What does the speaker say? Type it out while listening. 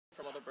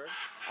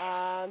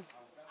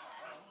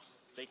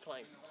they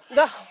climb.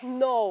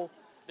 No.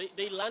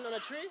 They land on a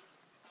tree,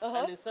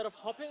 and instead of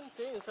hopping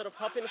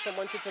from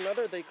one tree to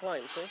another, they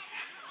climb.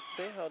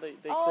 See how they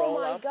crawl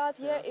up? Oh my God!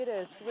 Yeah, it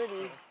is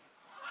really.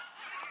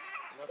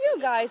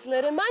 You guys,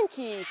 little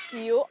monkeys,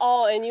 you.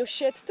 Oh, and you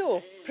shit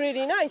too,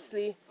 pretty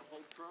nicely.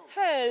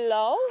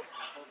 Hello.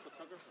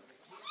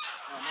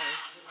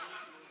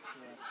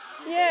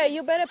 Yeah,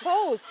 you better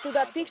pose to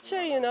that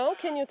picture, you know.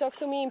 Can you talk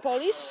to me in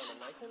Polish?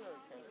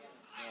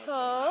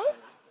 Huh?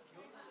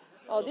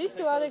 Oh, these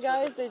two other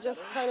guys, they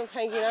just kind of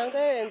hanging out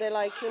there and they're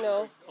like, you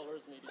know,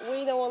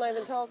 we don't want to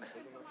even talk.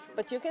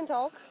 But you can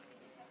talk.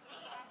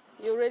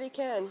 You really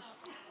can.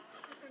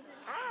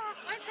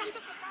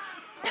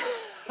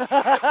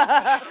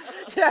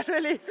 Yeah,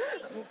 really.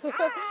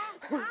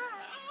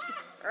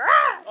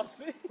 Oh,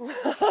 see? In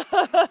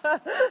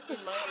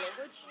my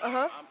language, I'm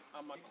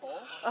a call.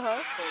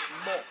 It's called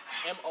mo.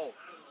 M-O.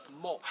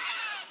 Mo.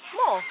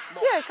 Mo.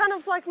 Yeah, kind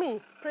of like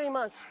me, pretty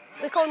much.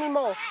 They call me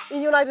Mo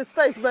in United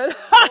States, man.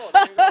 Oh,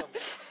 there you go.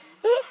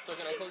 So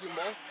can I call you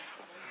Mo?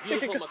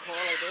 Beautiful macaw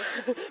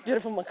like this?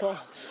 Beautiful macaw.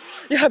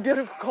 Yeah,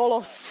 beautiful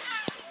colors.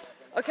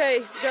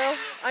 Okay, girl,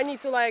 I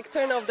need to like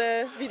turn off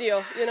the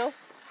video, you know?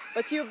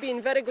 But you've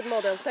been very good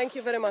model. Thank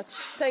you very much.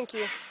 Thank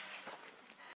you.